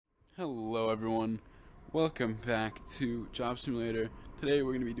Hello everyone, welcome back to Job Simulator. Today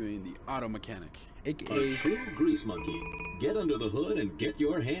we're going to be doing the auto mechanic, aka a true grease monkey. Get under the hood and get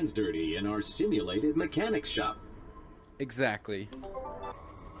your hands dirty in our simulated mechanics shop. exactly.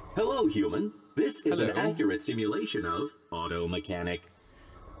 Hello, human. This is Hello. an accurate simulation of auto mechanic.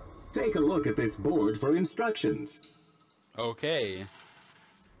 Take a look at this board for instructions. Okay.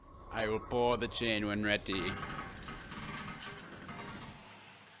 I will pull the chain when ready.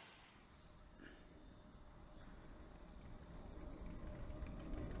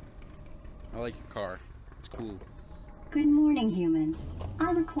 I like your car. It's cool. Good morning, human.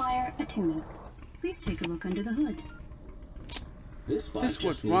 I require a tune-up. Please take a look under the hood. This spot This just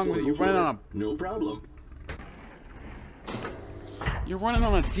what's needs wrong a with you. little You're running fluid. No problem. You're running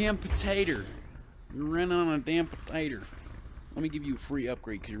on a damn potato. You're running on a damn potato. Let me give you a free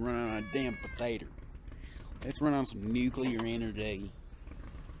upgrade because you're running on a damn potato. Let's run on some nuclear energy.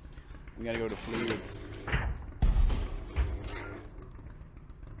 We gotta go to fluids.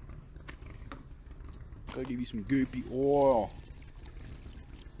 Gotta give you some goopy oil.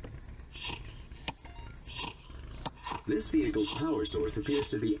 This vehicle's power source appears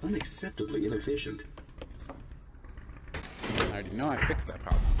to be unacceptably inefficient. I already know I fixed that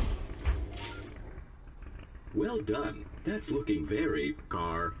problem. Well done. That's looking very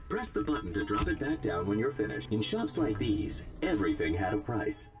car. Press the button to drop it back down when you're finished. In shops like these, everything had a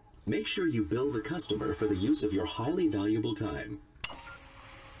price. Make sure you bill the customer for the use of your highly valuable time.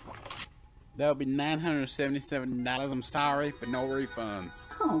 That would be $977. I'm sorry, but no refunds.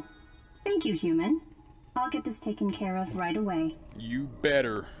 Oh, thank you, human. I'll get this taken care of right away. You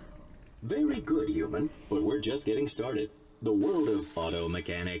better. Very good, human, but we're just getting started. The world of auto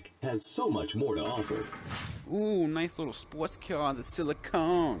mechanic has so much more to offer. Ooh, nice little sports car, the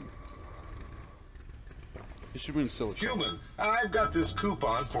silicone. It should have been silicone. Human, I've got this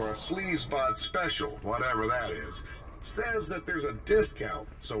coupon for a Sleeve Spot special, whatever that is. Says that there's a discount,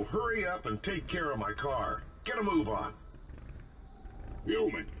 so hurry up and take care of my car. Get a move on.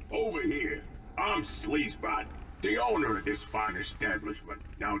 Human, over here. I'm Sleazebot, the owner of this fine establishment.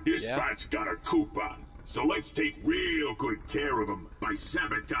 Now, this spot's got a coupon, so let's take real good care of them by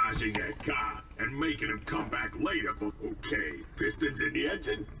sabotaging their car and making them come back later for... Okay, pistons in the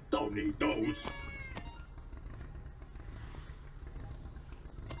engine? Don't need those.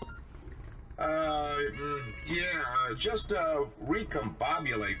 Just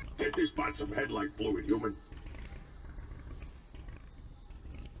recombobulate. Get this spot some headlight fluid, human.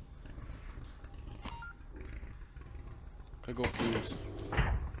 Could go fluids.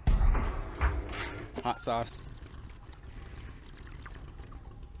 Hot sauce.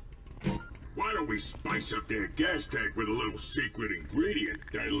 Why don't we spice up their gas tank with a little secret ingredient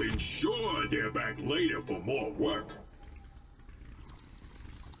that'll ensure they're back later for more work?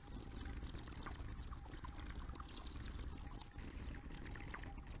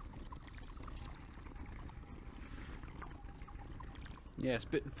 Yeah,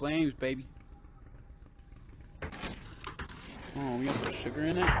 spitting flames, baby. Oh, we got some sugar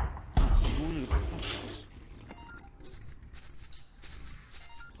in it?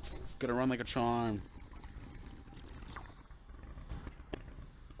 Gotta run like a charm.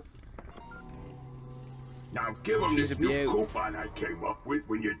 Now give them She's this a new beaut. coupon I came up with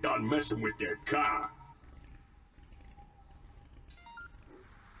when you're done messing with their car.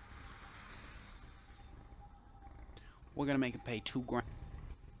 We're gonna make it pay $2 grand.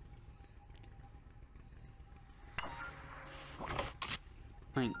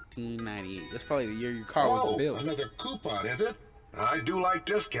 $19.98. That's probably the year your car was built. Another coupon, is it? I do like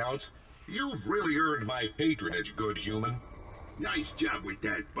discounts. You've really earned my patronage, good human. Nice job with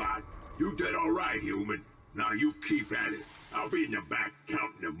that, bot. You did all right, human. Now you keep at it. I'll be in the back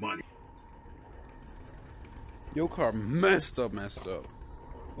counting the money. Your car messed up.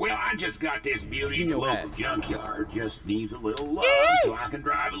 Well, I just got this beauty Give me your local hat. junkyard. Just needs a little love so I can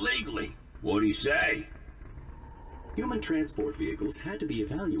drive legally. What'd he say? Human transport vehicles had to be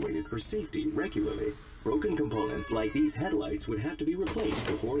evaluated for safety regularly. Broken components like these headlights would have to be replaced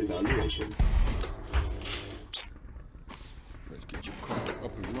before evaluation. Let's get your car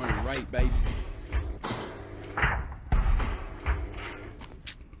up and running right, baby.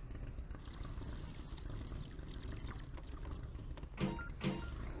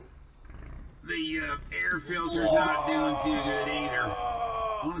 The air filter's not doing too good either.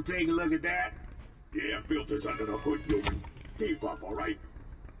 Want to take a look at that? Yeah, filter's under the hood, human. Keep up, all right?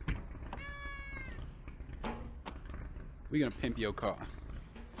 We're gonna pimp your car.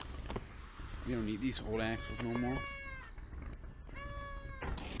 We don't need these old axles no more.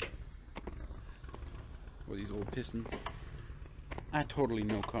 Or these old pistons. I totally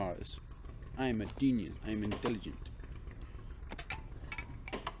know cars. I am a genius. I am intelligent.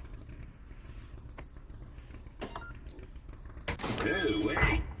 Oh,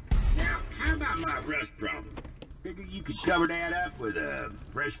 wait. Now, how about my rust problem? Figure you could cover that up with a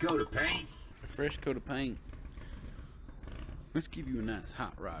fresh coat of paint? A fresh coat of paint. Let's give you a nice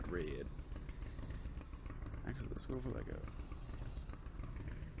hot rod red. Actually, let's go for like a...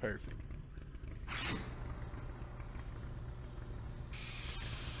 Perfect.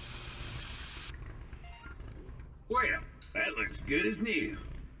 Well, that looks good as new.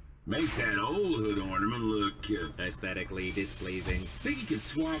 Makes that old hood ornament look Aesthetically displeasing. think you could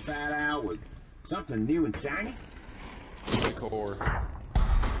swap that out with something new and shiny? Decor.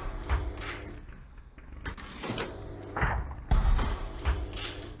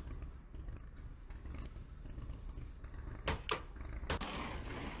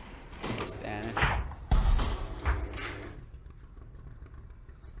 Stash.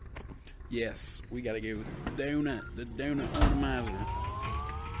 Yes, we gotta go with the donut atomizer.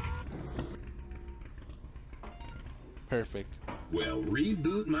 Perfect. Well,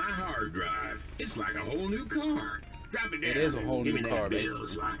 reboot my hard drive. It's like a whole new car. Drop it down. It is a whole and give new me car, that bill basically.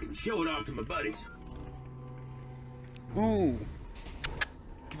 so I can show it off to my buddies. Ooh.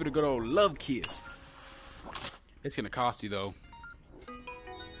 Give it a good old love kiss. It's gonna cost you though.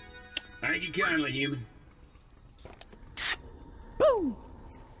 Thank you kindly, human. Boom.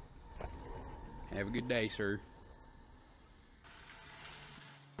 Have a good day, sir.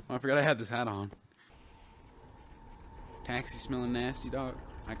 Oh, I forgot I had this hat on. Taxi smelling nasty, dog.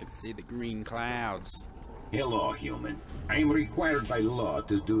 I can see the green clouds. Hello, human. I am required by law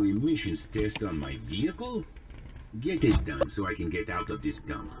to do emissions test on my vehicle. Get it done so I can get out of this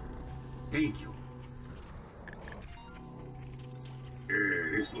dump. Thank you.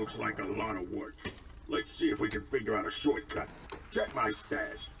 This looks like a lot of work. Let's see if we can figure out a shortcut. Check my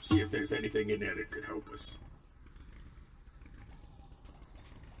stash. See if there's anything in there that could help us.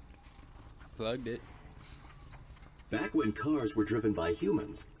 Plugged it. Back when cars were driven by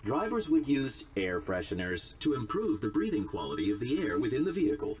humans, drivers would use air fresheners to improve the breathing quality of the air within the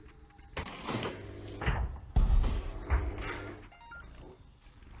vehicle.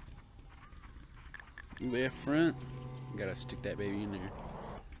 Left front. Gotta stick that baby in there.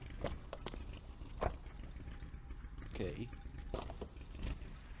 Okay.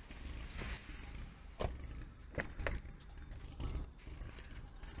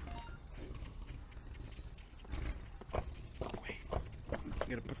 Wait.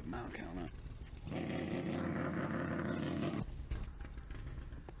 Gotta put the mile count up.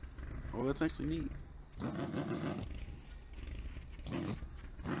 Oh, that's actually neat.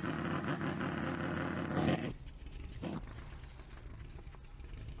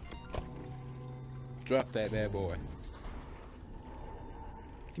 Drop that bad boy.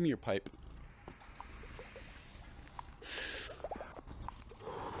 Give me your pipe.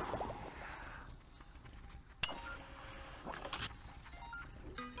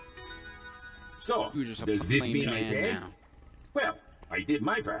 So, You're just a does this plain mean I man passed? now. Well, I did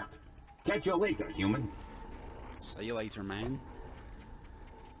my part. Catch you later, human. See you later, man.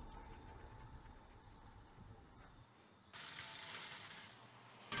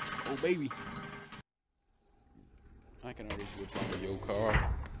 Oh, baby. I can already see what's wrong with your car.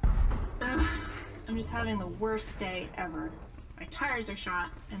 Ugh, I'm just having the worst day ever. My tires are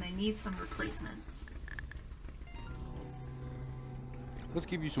shot, and I need some replacements. Let's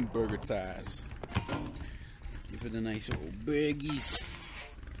give you some burger ties. Give it a nice old burgies.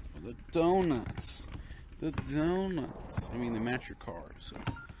 The donuts. The donuts. I mean, they match your car, so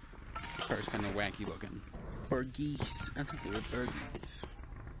the car's kind of wacky looking. Burgies. I think they were burgies.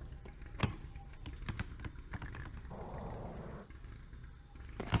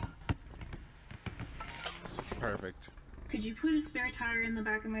 Perfect. Could you put a spare tire in the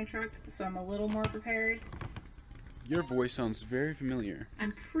back of my truck so I'm a little more prepared? Your voice sounds very familiar.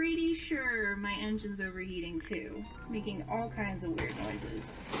 I'm pretty sure my engine's overheating too. It's making all kinds of weird noises.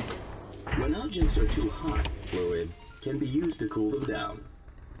 When objects are too hot, fluid can be used to cool them down.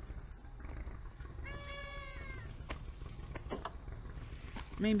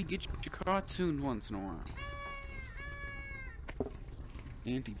 Maybe get your car tuned once in a while.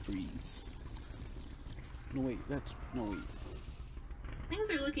 Antifreeze. No wait, no wait.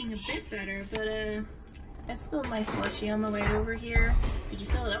 Things are looking a bit better, but I spilled my slushy on the way over here. Could you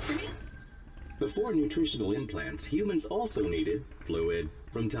fill it up for me? Before nutritional implants, humans also needed fluid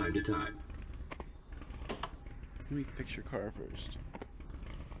from time to time. Let me fix your car first.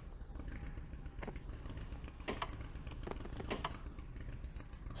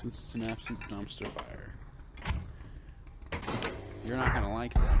 Since it's an absolute dumpster fire. You're not gonna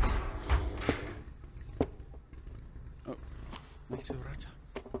like this. Oh, Lisa Racha.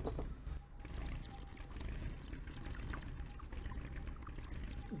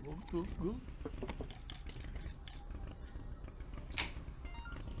 Go.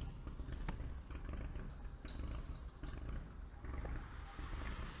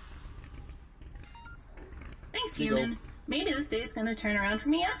 Thanks, There you human. Maybe this day's gonna turn around for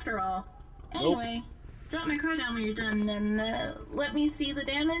me after all. Anyway, drop my car down when you're done and let me see the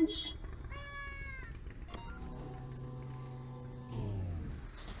damage.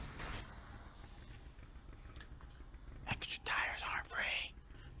 Extra tires aren't free.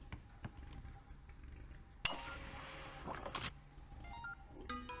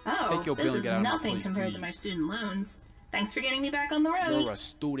 Oh, Take your this bill and is get out of my nothing place, compared to please. my student loans. Thanks for getting me back on the road. You're a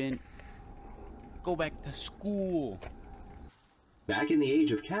student. Go back to school. Back in the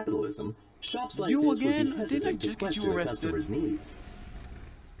age of capitalism, shops like You this again? would be Didn't I hesitant to just get you question a arrested? customer's needs.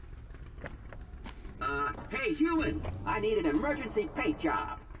 Hey, human! I need an emergency paint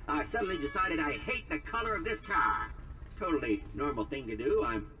job. I suddenly decided I hate the color of this car. Totally normal thing to do.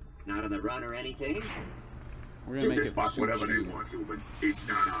 I'm not on the run or anything. We're gonna Give make this it bot suit whatever they you. want, human. It's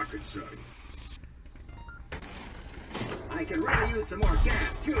not our concern. I could really use some more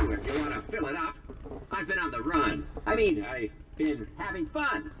gas, too, if you want to fill it up. I've been on the run. I mean, I've been having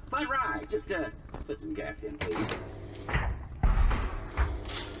fun. Fun ride. Just, put some gas in, please.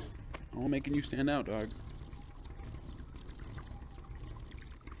 All making you stand out, dog.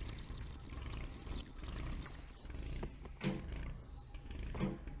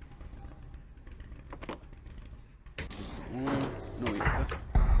 No, wait, that's...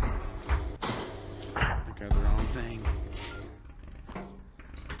 I got the wrong thing.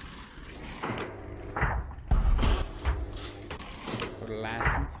 Put a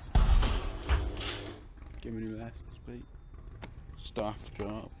license. Give me a new license plate. Staff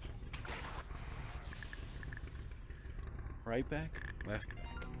job. Right back, left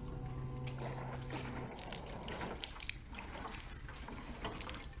back.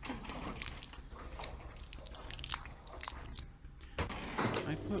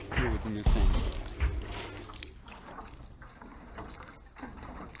 I put fluid in this thing.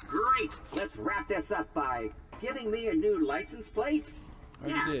 Great! Let's wrap this up by giving me a new license plate.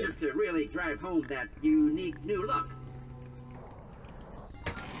 Already Yeah, did. just to really drive home that unique new look.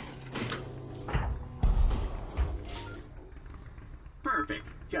 Perfect.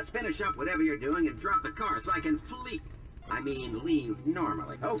 Just finish up whatever you're doing and drop the car so I can leave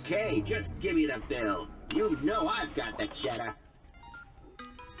normally. Okay, just give me the bill. You know I've got the cheddar.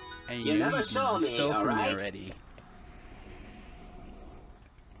 And You never saw me, stole from me alright? already.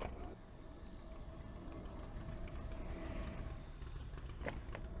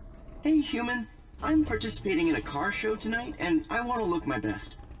 Hey, human. I'm participating in a car show tonight, and I want to look my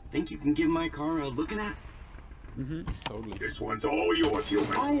best. Think you can give my car a looking at? Totally. This one's all yours,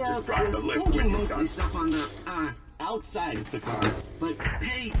 human. I Just drop the was lift when thinking you're mostly done. stuff on the, outside of the car. But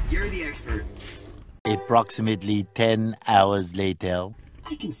hey, you're the expert. Approximately 10 hours later.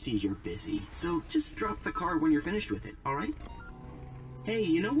 I can see you're busy, so just drop the car when you're finished with it, alright? Hey,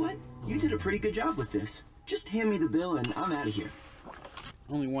 you know what? You did a pretty good job with this. Just hand me the bill and I'm out of here.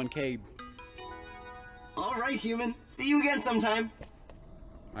 Only 1K. Alright, human. See you again sometime.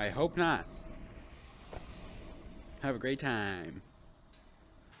 I hope not. Have a great time.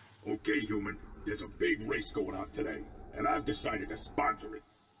 Okay, human. There's a big race going on today, and I've decided to sponsor it.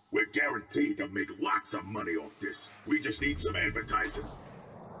 We're guaranteed to make lots of money off this. We just need some advertising.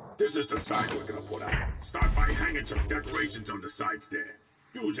 This is the sign we're gonna put out. Start by hanging some decorations on the sides there.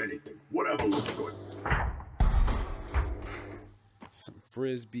 Use anything, whatever looks good. Some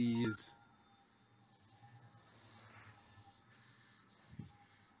frisbees.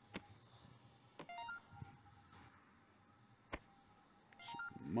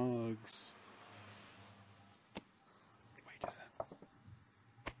 Some mugs. Wait, is that?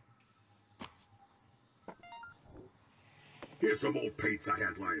 Here's some old paints I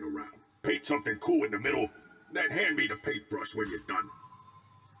had lying around. Paint something cool in the middle, then hand me the paintbrush when you're done.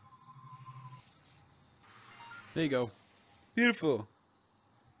 There you go. Beautiful.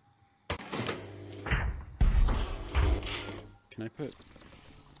 Can I put...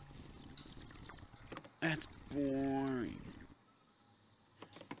 That's boring.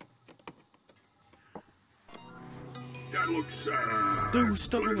 That looks, There was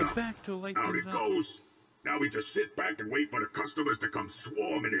stuff good on the enough. back to light Out things it up. goes. Now we just sit back and wait for the customers to come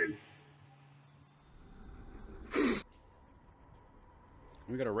swarming in.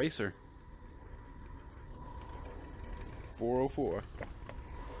 We got a racer. 404.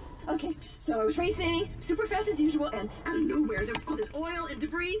 Okay, so I was racing super fast as usual, and out of nowhere there was all this oil and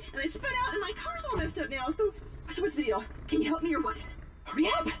debris, and I spun out, and my car's all messed up now. So what's the deal? Can you help me or what? Hurry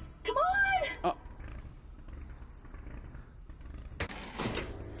up! Come on! Oh.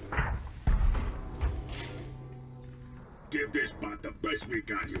 Give this bot the best we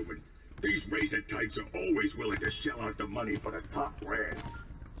got, human. These racer types are always willing to shell out the money for the top brands.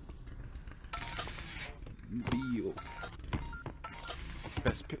 Beal.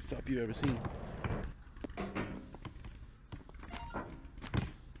 Best pit stop you've ever seen.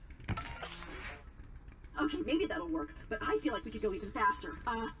 Okay, maybe that'll work, but I feel like we could go even faster.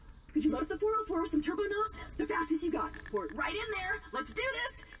 Could you load up the 404 with some turbo nose? The fastest you got. Pour it right in there. Let's do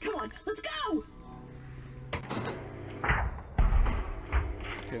this. Come on, let's go.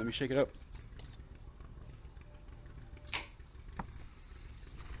 Okay, let me shake it up.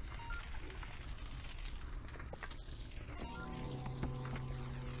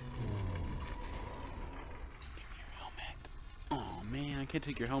 Oh man, I can't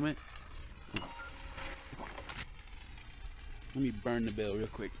take your helmet. Let me burn the bill real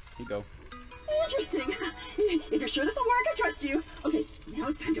quick. Here you go. Interesting. If you're sure this will work, I trust you. Okay, now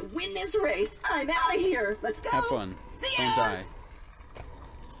it's time to win this race. I'm out of here. Let's go. Have fun. See Don't ya. die.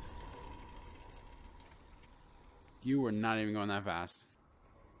 You were not even going that fast.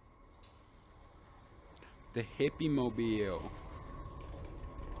 The hippie mobile.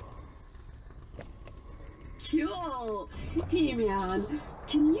 Cool. Hey man,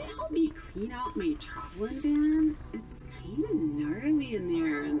 can you help me clean out my traveling van? It's kind of gnarly in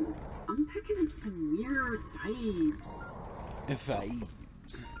there and I'm picking up some weird vibes. Vibes.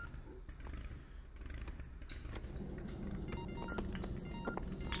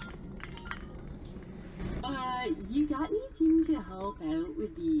 You got anything to help out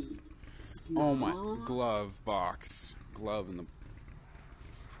with the smell? Oh my, glove box. Glove in the...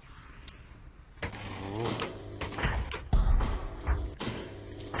 Oh.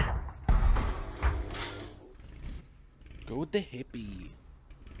 Go with the hippie.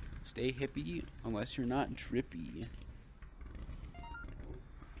 Stay hippie unless you're not drippy.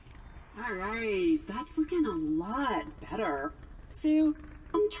 Alright, that's looking a lot better. So,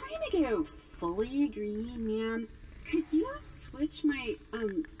 I'm trying to go fully green, man. Could you switch my,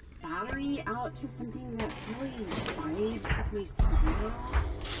 battery out to something that really vibes with my style?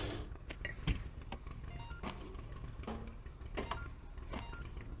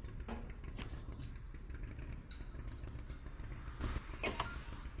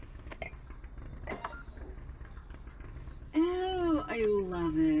 Oh, I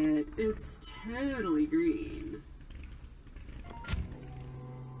love it. It's totally green.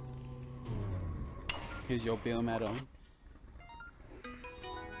 Here's your bill, madam.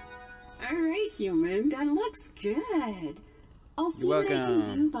 Alright, human, that looks good. I'll see what I can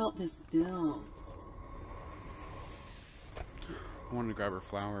do about this bill. I wanted to grab her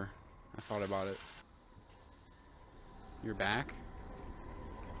flower. I thought about it. You're back?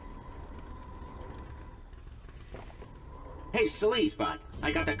 Hey, Sleazebot,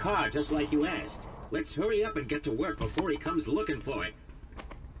 I got the car just like you asked. Let's hurry up and get to work before he comes looking for it.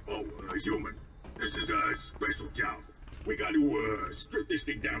 Oh, human, this is a special job. We got to strip this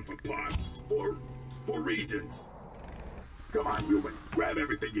thing down for parts, for reasons. Come on, human, grab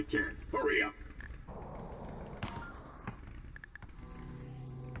everything you can. Hurry up.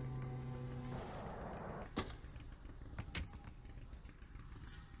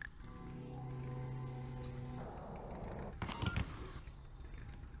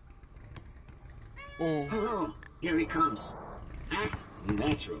 Oh, here he comes. Act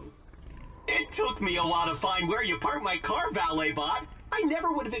natural. It took me a while to find where you parked my car, Valet Bot. I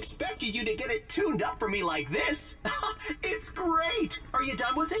never would have expected you to get it tuned up for me like this. It's great. Are you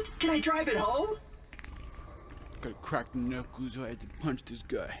done with it? Can I drive it home? Gotta crack the knuckles, so I had to punch this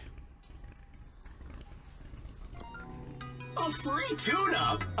guy. A free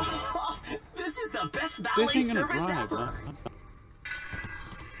tune-up? This is the best valet This ain't gonna service drive, ever. huh?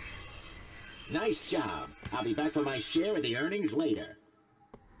 Nice job. I'll be back for my share of the earnings later.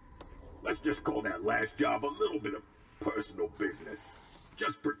 Let's just call that last job a little bit of personal business.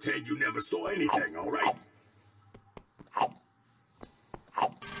 Just pretend you never saw anything, all right?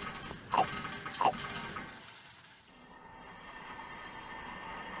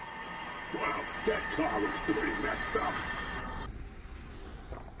 Wow, that car is pretty messed up.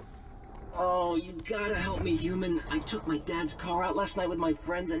 Oh, you gotta help me, human. I took my dad's car out last night with my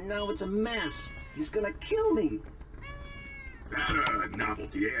friends, and now it's a mess. He's gonna kill me. That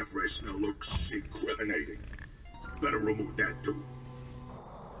novelty air freshener looks incriminating. Better remove that too.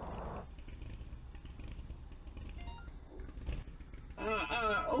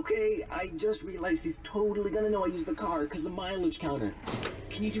 Okay, I just realized he's totally gonna know I used the car because the mileage counter.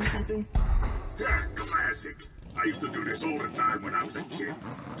 Can you do something? Yeah, classic. I used to do this all the time when I was a kid.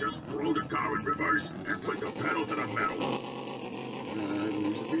 Just throw the car in reverse and put the pedal to the metal.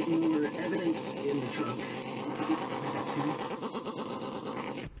 There's a bit more evidence in the trunk. You think you could do that too?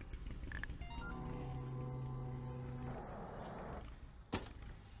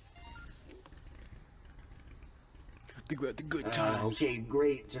 Think about the good times. Okay,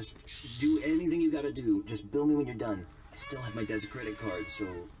 great. Just do anything you gotta do. Just bill me when you're done. I still have my dad's credit card, so...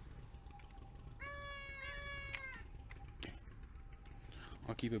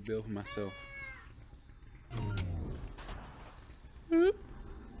 I'll keep a bill for myself.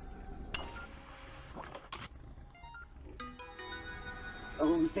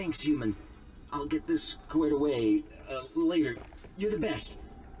 Oh, thanks, human. I'll get this squared away later. You're the best.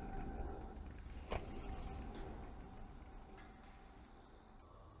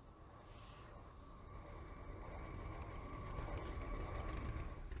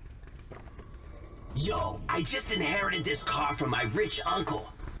 Yo, I just inherited this car from my rich uncle.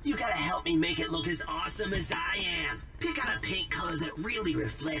 You gotta help me make it look as awesome as I am. Pick out a paint color that really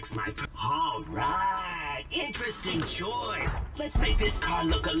reflects my... Alright, interesting choice. Let's make this car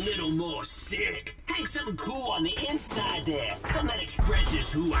look a little more sick. Hang something cool on the inside there. Something that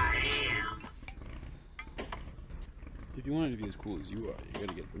expresses who I am. If you want it to be as cool as you are, you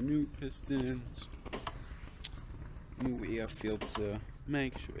gotta get the new pistons, new air filter,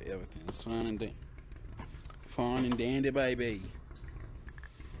 make sure everything's fine and dandy. Fun and dandy, baby.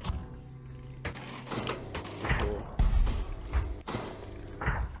 Cool.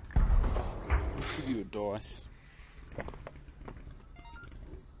 Let's give you a dice.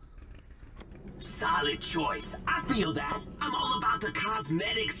 Solid choice. I feel that. I'm all about the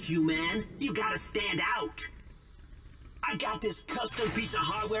cosmetics, human. You gotta stand out. I got this custom piece of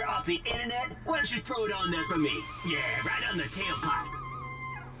hardware off the internet. Why don't you throw it on there for me? Yeah, right on the tailpipe.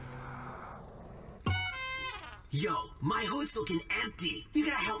 Yo, my hood's looking empty. You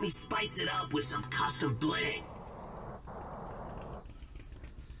gotta help me spice it up with some custom bling.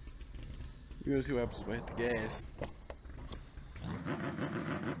 You guys see what happens if I hit the gas.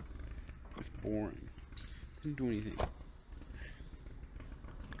 It's boring. Didn't do anything.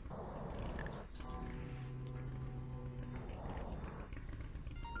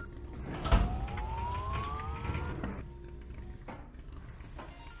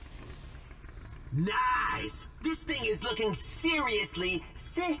 Nice! This thing is looking seriously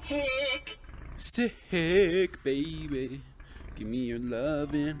sick! Sick, baby. Give me your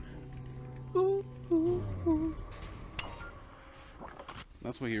lovin'. Ooh, ooh, ooh.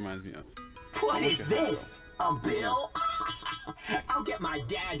 That's what he reminds me of. What is this? A bill? I'll get my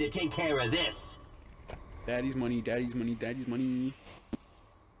dad to take care of this. Daddy's money, daddy's money, daddy's money.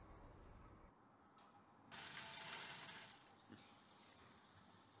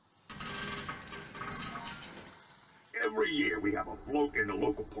 Every year we have a float in the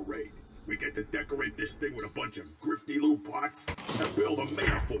local parade. We get to decorate this thing with a bunch of grifty little pots and build a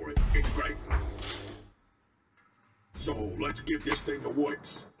mayor for it. It's great. So let's give this thing the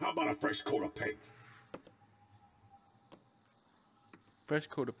woods. How about a fresh coat of paint? Fresh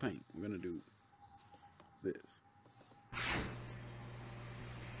coat of paint. We're gonna do this.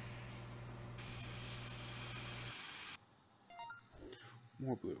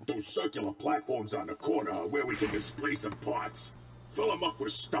 More blue. Those circular platforms on the corner are where we can display some parts. Fill them up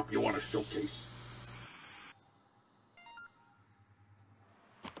with stuff you want to showcase.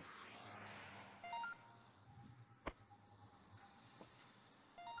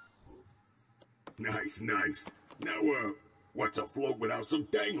 Nice, nice. Now, what's a float without some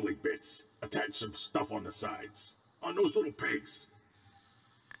dangly bits? Attach some stuff on the sides. On those little pegs.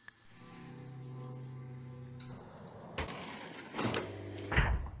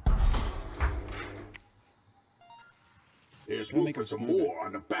 There's room for some more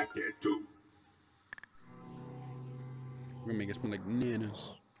on the back there, too. We're gonna make it smell like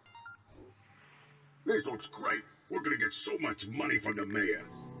bananas. This looks great. We're gonna get so much money from the mayor.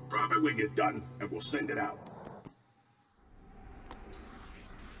 Drop it when you're done, and we'll send it out.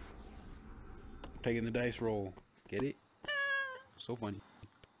 Taking the dice roll. Get it? So funny.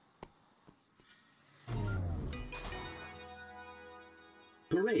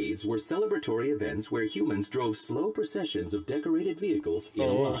 Parades were celebratory events where humans drove slow processions of decorated vehicles in a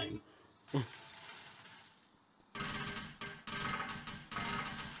line.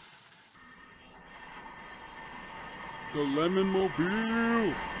 The Lemon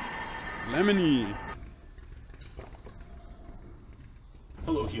Mobile! Lemony!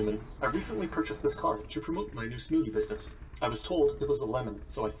 Hello, human. I recently purchased this car to promote my new smoothie business. I was told it was a lemon,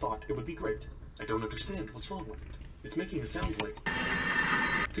 so I thought it would be great. I don't understand what's wrong with it. It's making a sound like...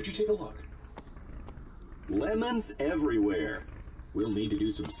 Could you take a look? Lemons everywhere. We'll need to do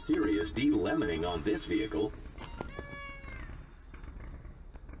some serious de-lemoning on this vehicle.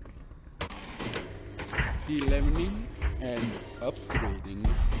 De-lemoning and upgrading.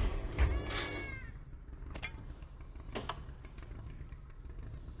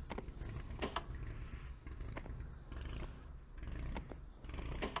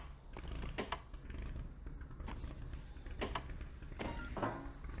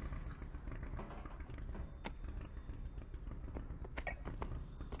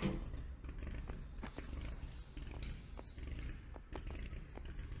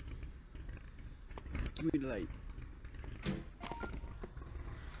 Give me the light.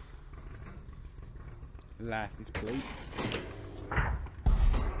 License plate.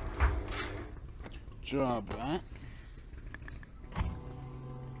 Job, huh?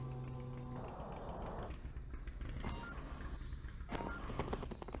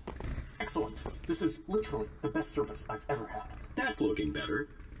 Excellent. This is literally the best service I've ever had. That's looking better.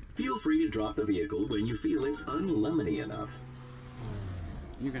 Feel free to drop the vehicle when you feel it's unlemony enough.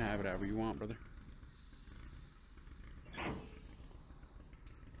 You can have it however you want, brother.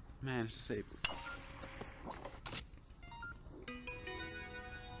 Man, it's disabled.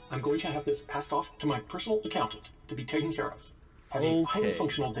 I'm going to have this passed off to my personal accountant to be taken care of. Have a highly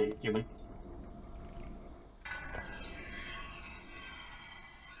functional day, human.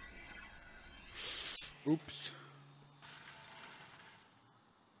 Oops.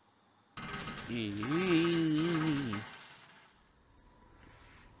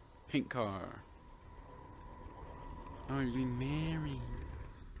 Pink car. Oh, you're getting married.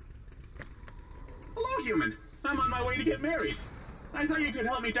 Hello, human. I'm on my way to get married. I thought you could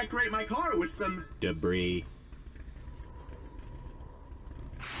help me decorate my car with some... debris.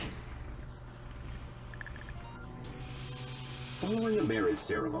 Following a marriage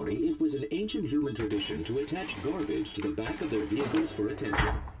ceremony, it was an ancient human tradition to attach garbage to the back of their vehicles for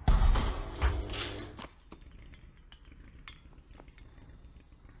attention.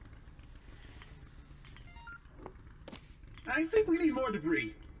 I think we need more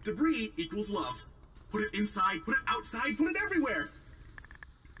debris. Debris equals love. Put it inside, put it outside, put it everywhere.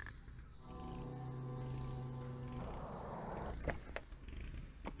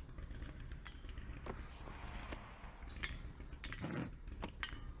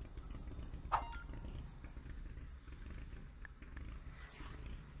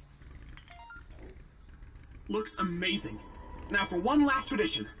 Looks amazing. Now for one last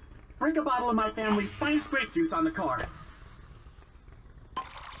tradition. Break a bottle of my family's finest grape juice on the car.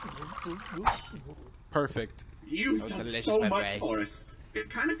 Perfect. You've done so much for us. It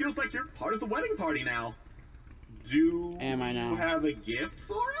kind of feels like you're part of the wedding party now. Do Am I now? you have a gift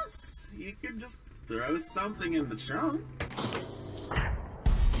for us? You could just throw something in the trunk.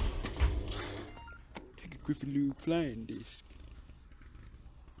 Take a Griffin Loop flying disc.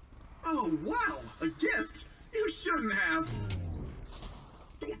 Oh, wow! A gift? You shouldn't have.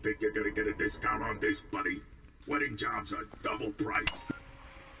 Don't think you're gonna get a discount on this, buddy. Wedding jobs are double price.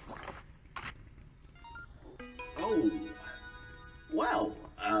 Oh. Well,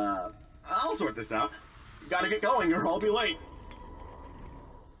 I'll sort this out. Gotta get going or I'll be late.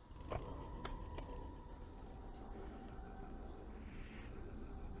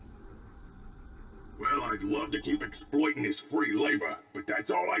 Well, I'd love to keep exploiting this free labor, but that's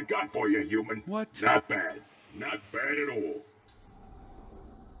all I got for you, human. What? Not bad. Not bad at all.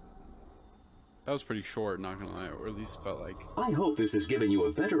 That was pretty short, not gonna lie, or at least felt like. I hope this has given you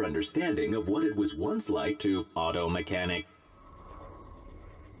a better understanding of what it was once like to auto mechanic.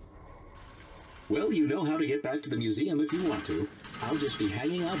 Well, you know how to get back to the museum if you want to. I'll just be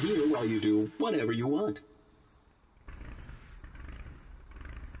hanging out here while you do whatever you want.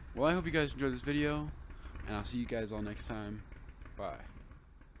 Well, I hope you guys enjoyed this video, and I'll see you guys all next time. Bye.